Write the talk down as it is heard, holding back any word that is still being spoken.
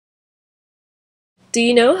Do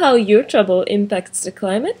you know how your travel impacts the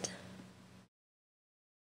climate?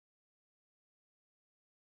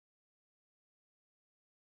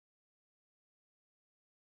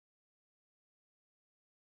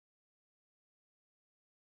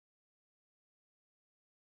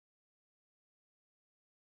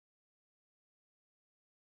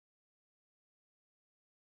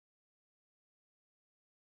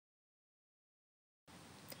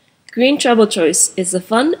 Green Travel Choice is a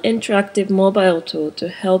fun, interactive mobile tool to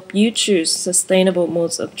help you choose sustainable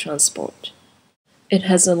modes of transport. It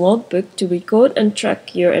has a logbook to record and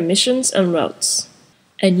track your emissions and routes,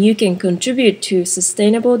 and you can contribute to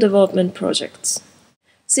sustainable development projects.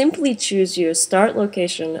 Simply choose your start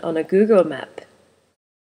location on a Google map.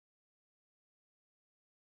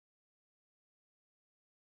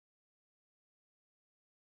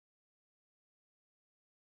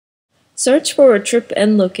 Search for a trip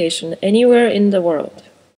end location anywhere in the world.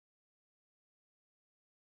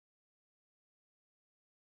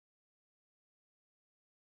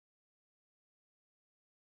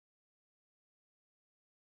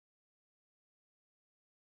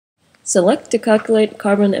 Select to calculate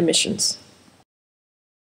carbon emissions,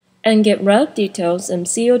 and get route details and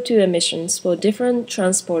CO2 emissions for different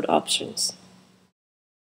transport options.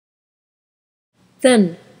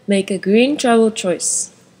 Then, make a green travel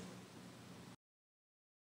choice.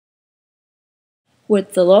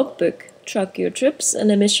 With the logbook, track your trips and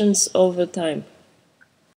emissions over time.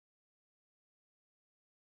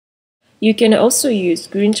 You can also use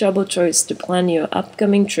Green Travel Choice to plan your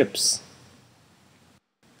upcoming trips.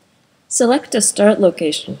 Select a start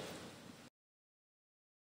location.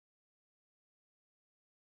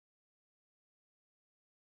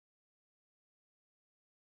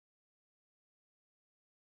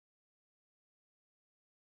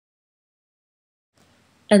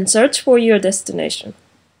 And search for your destination.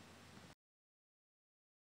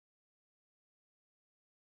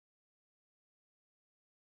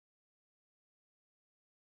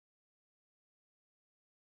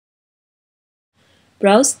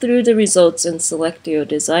 Browse through the results and select your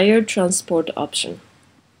desired transport option.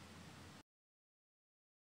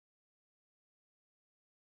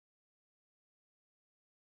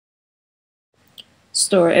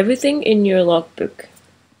 Store everything in your logbook.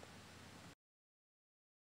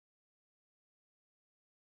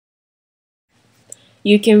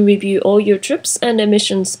 You can review all your trips and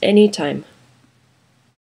emissions anytime.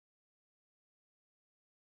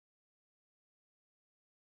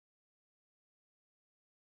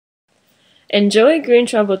 Enjoy Green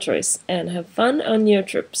Travel Choice and have fun on your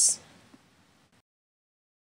trips.